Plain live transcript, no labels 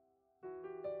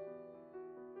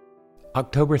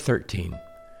October 13.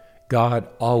 God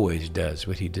always does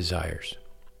what He desires.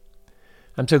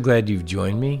 I'm so glad you've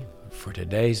joined me for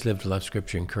today's Live to Love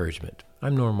Scripture encouragement.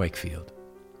 I'm Norm Wakefield.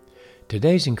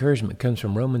 Today's encouragement comes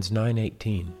from Romans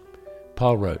 9:18.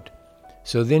 Paul wrote,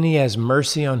 "So then He has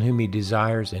mercy on whom He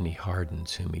desires, and He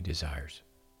hardens whom He desires."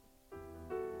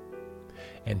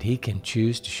 And He can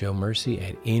choose to show mercy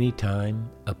at any time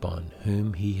upon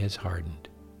whom He has hardened.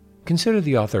 Consider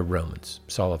the author of Romans,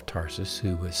 Saul of Tarsus,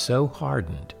 who was so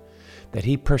hardened that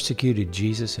he persecuted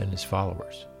Jesus and His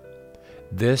followers.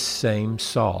 This same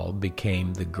Saul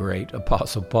became the great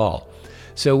Apostle Paul.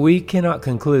 So we cannot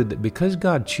conclude that because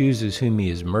God chooses whom He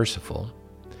is merciful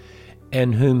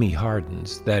and whom He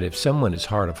hardens, that if someone is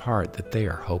hard of heart, that they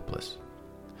are hopeless.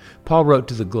 Paul wrote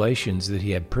to the Galatians that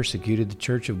he had persecuted the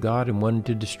church of God and wanted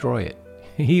to destroy it.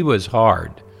 He was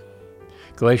hard.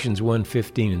 Galatians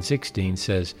 1:15 and 16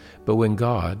 says, "But when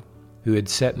God, who had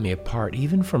set me apart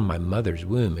even from my mother's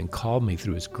womb and called me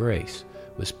through His grace,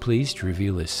 was pleased to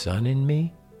reveal His Son in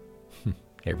me,"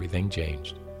 everything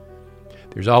changed.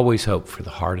 There's always hope for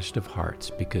the hardest of hearts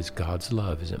because God's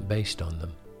love isn't based on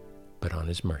them, but on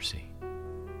His mercy.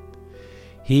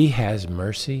 He has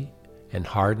mercy and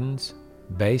hardens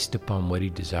based upon what He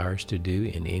desires to do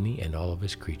in any and all of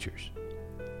His creatures.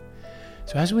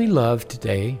 So as we love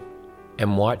today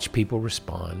and watch people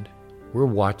respond, we're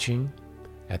watching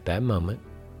at that moment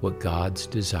what God's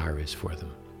desire is for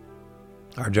them.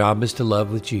 Our job is to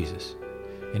love with Jesus,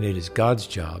 and it is God's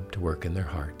job to work in their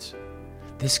hearts.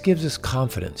 This gives us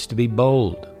confidence to be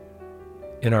bold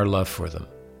in our love for them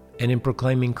and in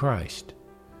proclaiming Christ.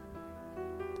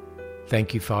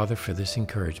 Thank you, Father, for this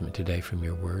encouragement today from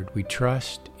your word. We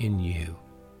trust in you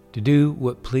to do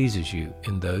what pleases you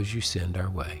in those you send our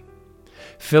way.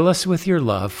 Fill us with your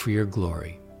love for your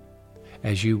glory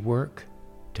as you work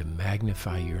to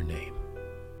magnify your name.